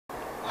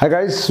Hi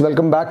guys,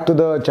 welcome back to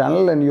the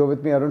channel, and you're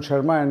with me Arun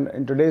Sharma, and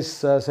in today's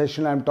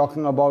session I'm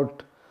talking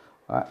about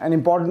an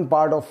important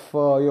part of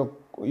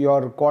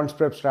your quants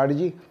prep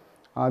strategy.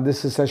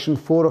 This is session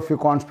 4 of your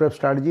quants prep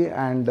strategy,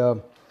 and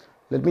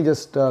let me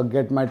just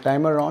get my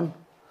timer on.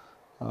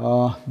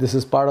 This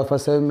is part of our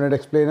 7-minute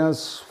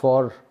explainers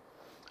for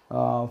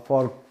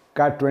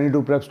CAT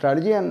 22 prep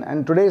strategy,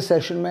 and today's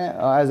session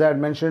as I had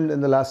mentioned in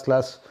the last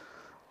class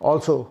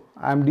also,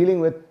 I'm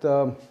dealing with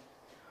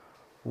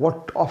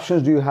what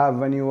options do you have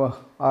when you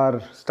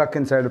are stuck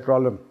inside a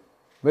problem.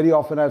 Very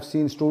often I've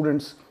seen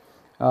students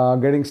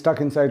getting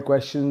stuck inside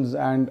questions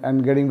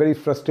and getting very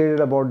frustrated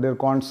about their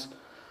quants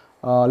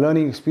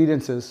learning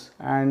experiences,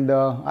 and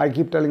I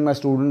keep telling my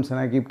students, and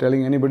I keep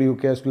telling anybody who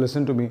cares to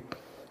listen to me,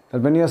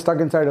 that when you're stuck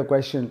inside a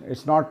question,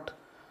 it's not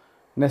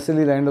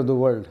necessarily the end of the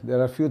world. There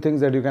are a few things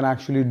that you can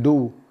actually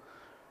do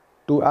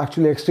to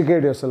actually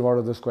extricate yourself out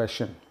of this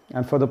question.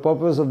 And for the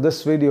purpose of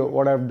this video,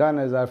 what I've done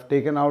is I've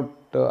taken out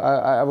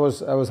I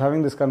was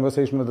having this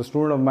conversation with a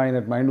student of mine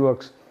at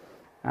Mindworks,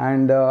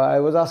 and I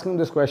was asking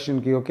this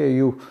question, okay,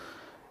 you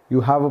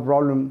have a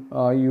problem,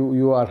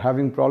 you are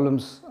having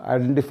problems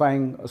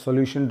identifying a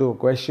solution to a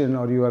question,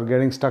 or you are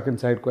getting stuck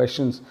inside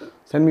questions.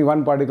 Send me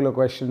one particular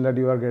question that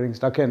you are getting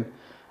stuck in.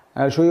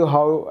 I'll show you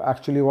how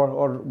actually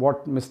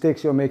what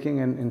mistakes you're making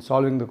in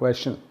solving the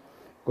question,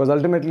 because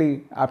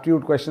ultimately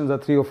aptitude questions are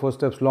 3 or 4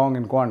 steps long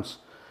in quants,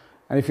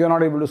 and if you're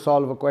not able to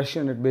solve a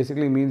question, it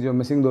basically means you're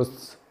missing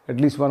those at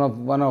least one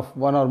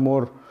or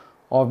more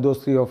of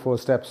those 3 or 4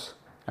 steps.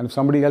 And if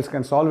somebody else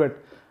can solve it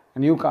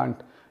and you can't,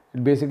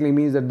 it basically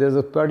means that there's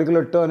a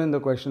particular turn in the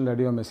question that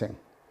you're missing.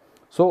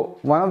 So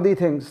one of the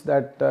things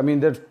that,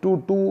 there's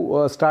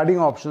two starting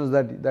options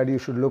that you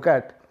should look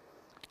at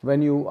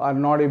when you are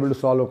not able to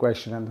solve a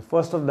question. And the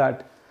first of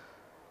that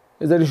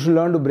is that you should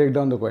learn to break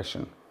down the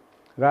question.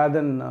 Rather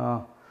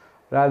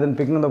than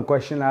picking up the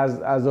question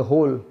as a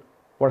whole,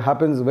 what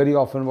happens very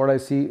often, what I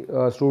see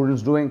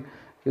students doing,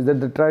 is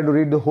that they try to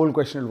read the whole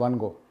question at one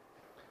go.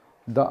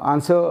 The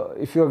answer,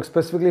 if you're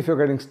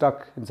getting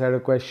stuck inside a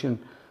question,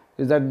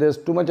 is that there's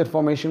too much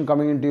information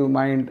coming into your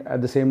mind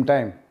at the same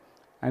time.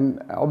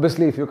 And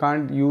obviously, if you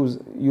can't use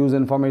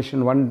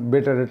information one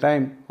bit at a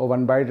time or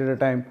one byte at a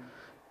time,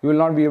 you will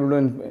not be able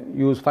to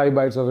use 5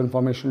 bytes of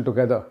information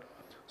together.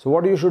 So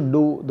what you should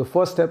do, the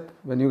first step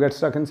when you get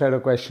stuck inside a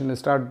question, is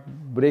start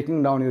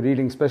breaking down your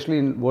reading, especially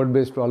in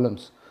word-based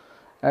problems,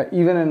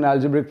 even in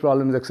algebraic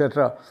problems,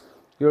 etc.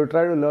 You'll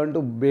try to learn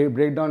to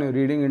break down your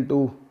reading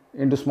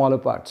into smaller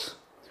parts.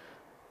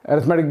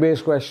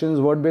 Arithmetic-based questions,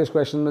 word-based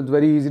questions, it's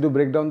very easy to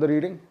break down the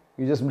reading.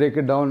 You just break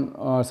it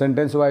down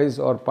sentence-wise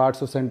or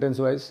parts of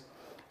sentence-wise.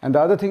 And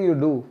the other thing you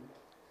do,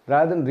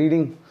 rather than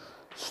reading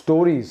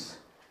stories,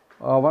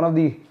 one of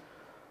the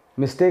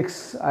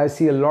mistakes I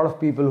see a lot of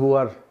people who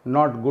are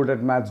not good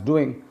at maths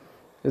doing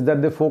is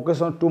that they focus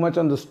too much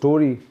on the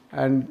story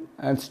and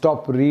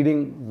stop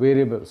reading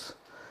variables.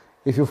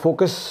 If you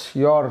focus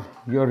your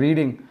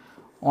reading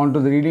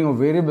onto the reading of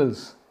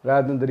variables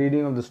rather than the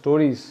reading of the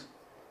stories,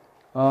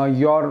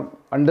 your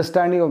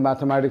understanding of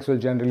mathematics will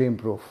generally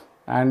improve.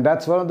 And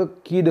that's one of the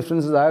key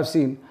differences I have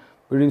seen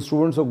between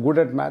students who are good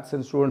at maths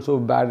and students who are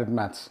bad at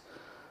maths.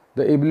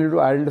 The ability to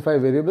identify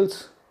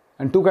variables,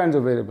 and 2 kinds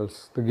of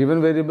variables, the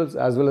given variables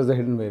as well as the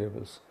hidden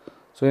variables.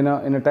 So in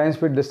a time,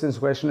 speed, distance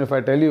question, if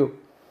I tell you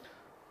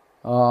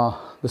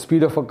the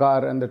speed of a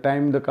car and the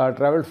time the car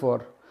traveled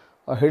for,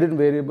 a hidden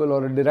variable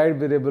or a derived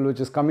variable which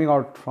is coming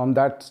out from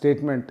that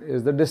statement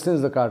is the distance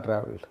the car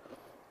traveled,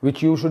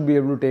 which you should be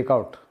able to take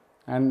out.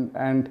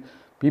 And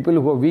people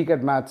who are weak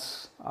at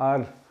maths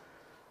are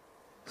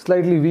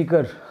slightly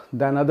weaker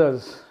than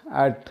others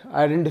at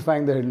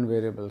identifying the hidden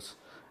variables,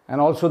 and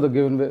also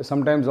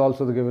sometimes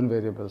also the given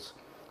variables.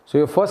 So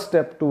your first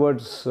step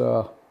towards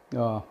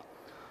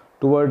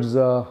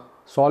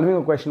solving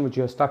a question which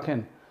you are stuck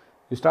in,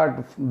 you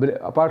start,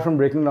 apart from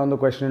breaking down the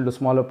question into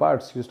smaller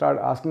parts, you start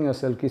asking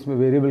yourself कि इसमें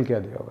variable क्या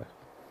दिया हुआ है.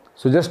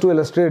 So just to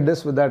illustrate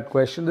this with that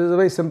question, this is a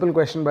very simple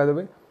question, by the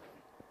way,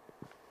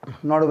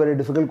 not a very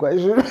difficult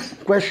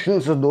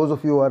question. So those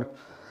of you who are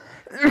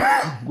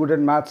good at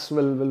maths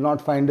will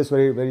not find this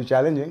very, very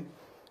challenging,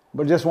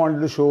 but just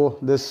wanted to show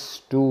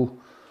this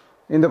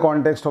in the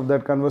context of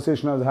that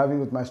conversation I was having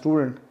with my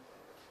student.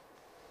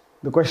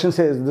 The question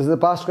says, this is a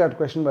past CAT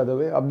question, by the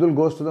way. Abdul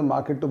goes to the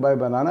market to buy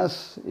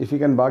bananas. If he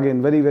can bargain,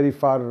 very, very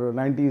far,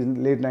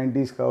 late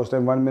 90s का उस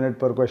time 1 minute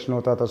per question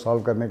होता था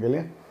solve करने के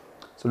लिए.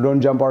 So don't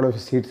jump out of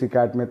his seat,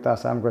 CAT में इतना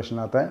आसान question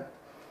आता है.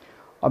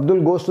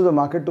 Abdul goes to the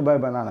market to buy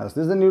bananas.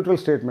 This is a neutral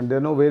statement. There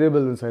are no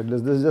variables inside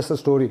this. This is just a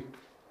story.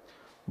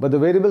 But the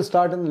variables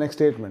start in the next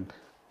statement.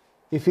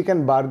 If he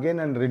can bargain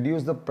and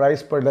reduce the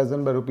price per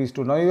dozen by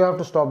 ₹2. Now you have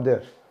to stop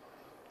there.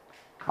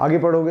 आगे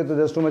पढ़ोगे तो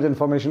there's too much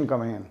information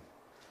coming in.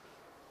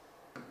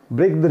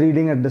 Break the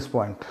reading at this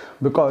point,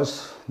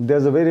 because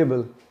there's a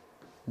variable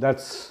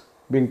that's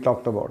being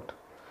talked about,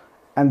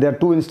 and there are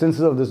 2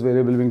 instances of this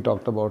variable being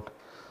talked about.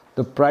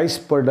 The price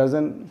per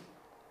dozen,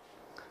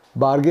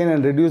 bargain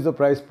and reduce the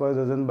price per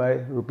dozen by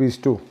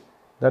 ₹2.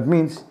 That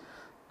means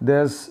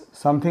there's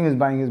something he's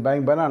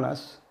buying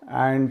bananas,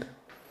 and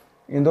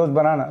in those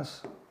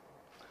bananas,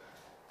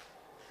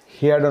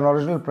 he had an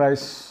original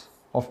price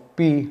of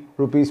P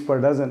rupees per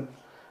dozen,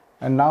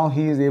 and now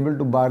he is able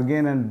to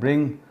bargain and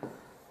bring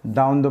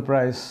down the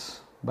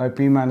price by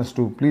P minus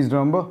 2. Please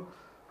remember,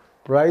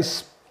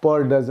 price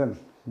per dozen.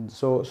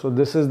 So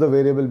this is the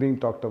variable being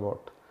talked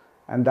about,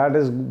 and that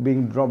is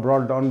being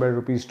brought down by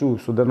rupees 2.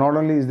 So there not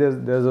only is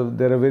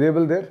there a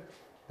variable there,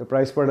 the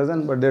price per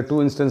dozen, but there are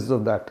two instances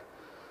of that: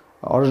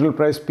 original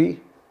price P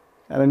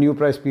and a new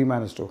price P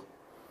minus 2.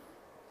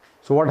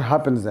 So what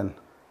happens then?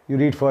 You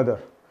read further.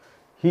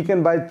 He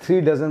can buy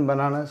 3 dozen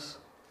bananas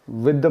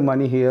with the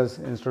money he has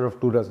instead of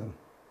 2 dozen.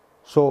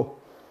 So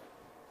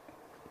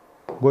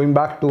going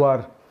back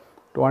to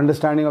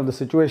understanding of the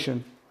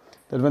situation,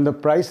 that when the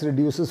price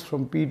reduces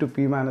from P to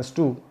P minus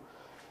 2,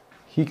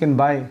 he can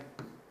buy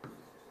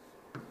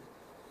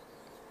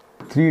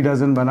 3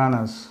 dozen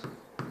bananas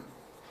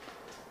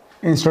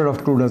instead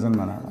of 2 dozen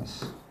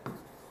bananas.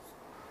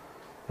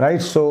 Right?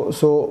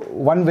 So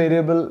one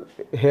variable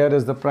here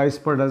is the price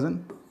per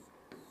dozen.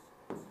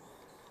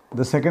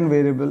 The second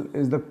variable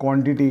is the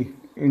quantity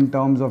in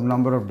terms of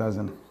number of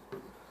dozen.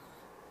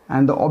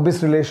 And the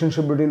obvious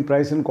relationship between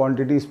price and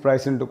quantity is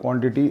price into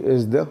quantity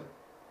is the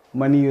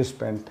money you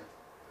spent.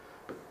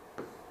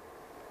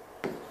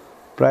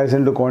 Price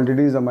into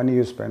quantity is the money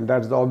you spent.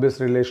 That's the obvious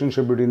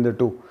relationship between the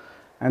two.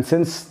 And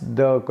since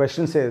the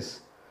question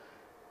says,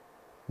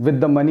 with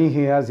the money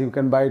he has, you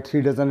can buy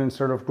 3 dozen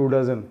instead of 2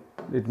 dozen,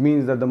 it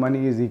means that the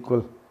money is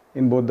equal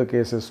in both the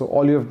cases. So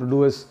all you have to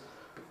do is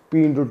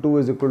P into 2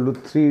 is equal to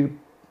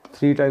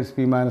 3 times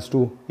P minus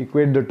 2.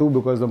 Equate the two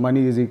because the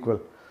money is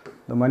equal.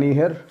 The money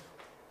here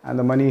and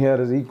the money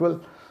here is equal.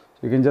 So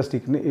you can just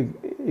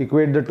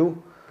equate the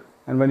two,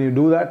 and when you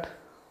do that,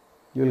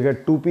 you will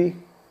get 2P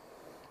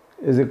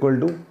is equal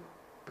to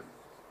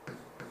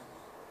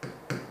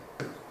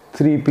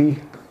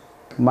 3P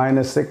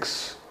minus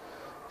 6.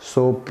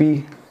 So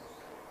P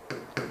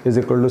is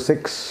equal to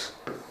 6.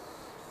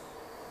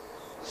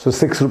 So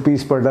 6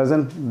 rupees per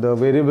dozen. The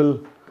variable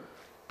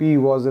P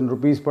was in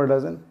rupees per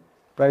dozen.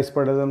 Price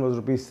per dozen was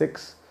rupees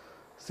 6.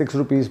 6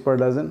 rupees per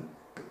dozen.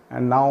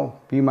 And now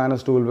P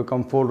minus 2 will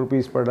become 4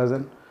 rupees per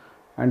dozen.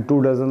 And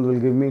 2 dozens will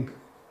give me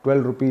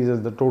 12 rupees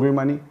as the total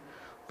money.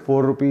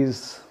 4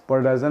 rupees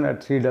per dozen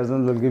at 3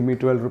 dozens will give me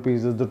 12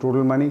 rupees as the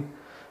total money.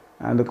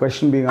 And the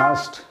question being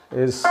asked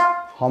is,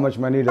 how much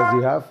money does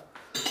he have?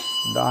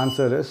 The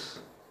answer is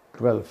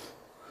 12.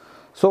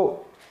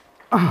 So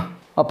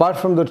apart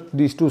from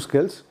these two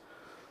skills,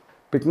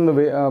 breaking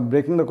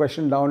the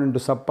question down into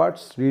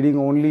subparts, reading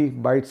only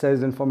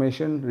bite-sized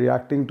information,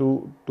 reacting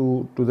to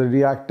the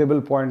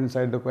reactable point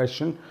inside the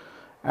question,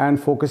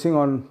 and focusing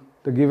on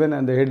the given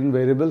and the hidden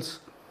variables.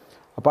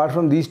 Apart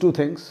from these two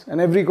things, and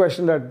every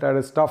question that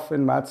is tough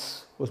in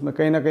maths, उसमें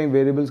कहीं ना कहीं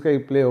variables का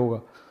ही play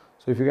होगा.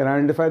 So if you can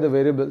identify the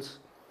variables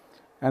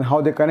and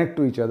how they connect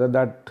to each other,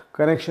 that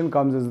connection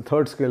comes as the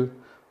third skill,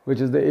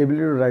 which is the ability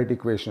to write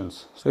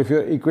equations. So if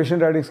your equation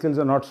writing skills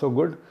are not so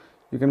good,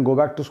 you can go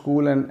back to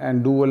school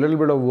and do a little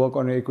bit of work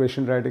on your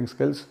equation writing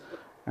skills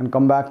and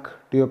come back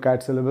to your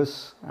CAT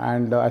syllabus,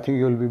 and I think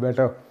you will be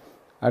better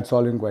at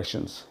solving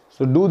questions.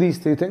 So do these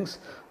three things.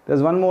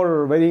 There's one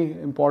more very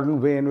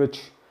important way in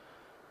which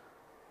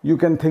you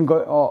can think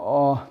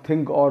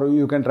or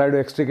you can try to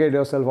extricate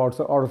yourself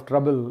out of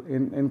trouble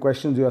in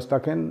questions you are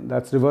stuck in.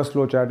 That's reverse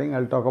flow charting.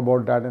 I'll talk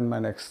about that in my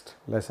next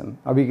lesson.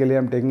 Abhi ke liye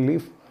I'm taking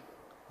leave.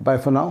 Bye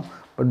for now.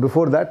 But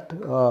before that,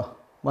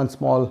 one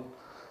small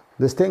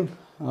thing.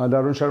 The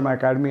Arun Sharma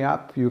Academy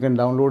app, you can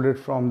download it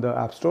from the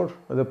App Store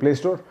or the Play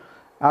Store.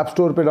 App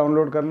Store पे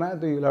download करना है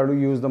तो you'll have to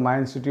use the My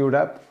Institute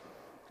app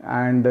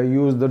and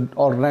use the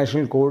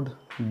organizational code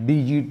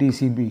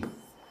DGTCB.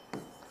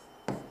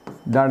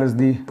 That is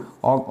the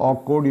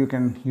org code you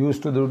can use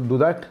to do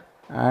that.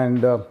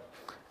 And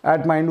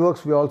at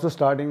Mindworks, we're also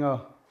starting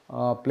a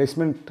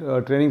placement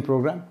training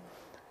program,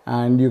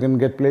 and you can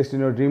get placed in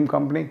your dream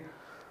company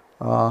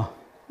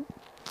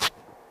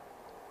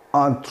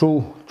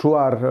through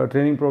our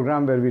training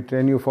program, where we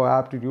train you for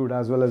aptitude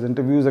as well as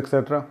interviews,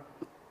 etc.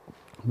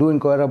 Do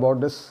inquire about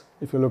this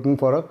if you're looking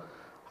for a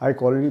high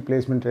quality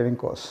placement training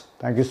course.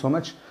 Thank you so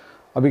much.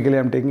 Abhi ke liye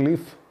I'm taking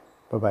leave.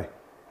 Bye bye.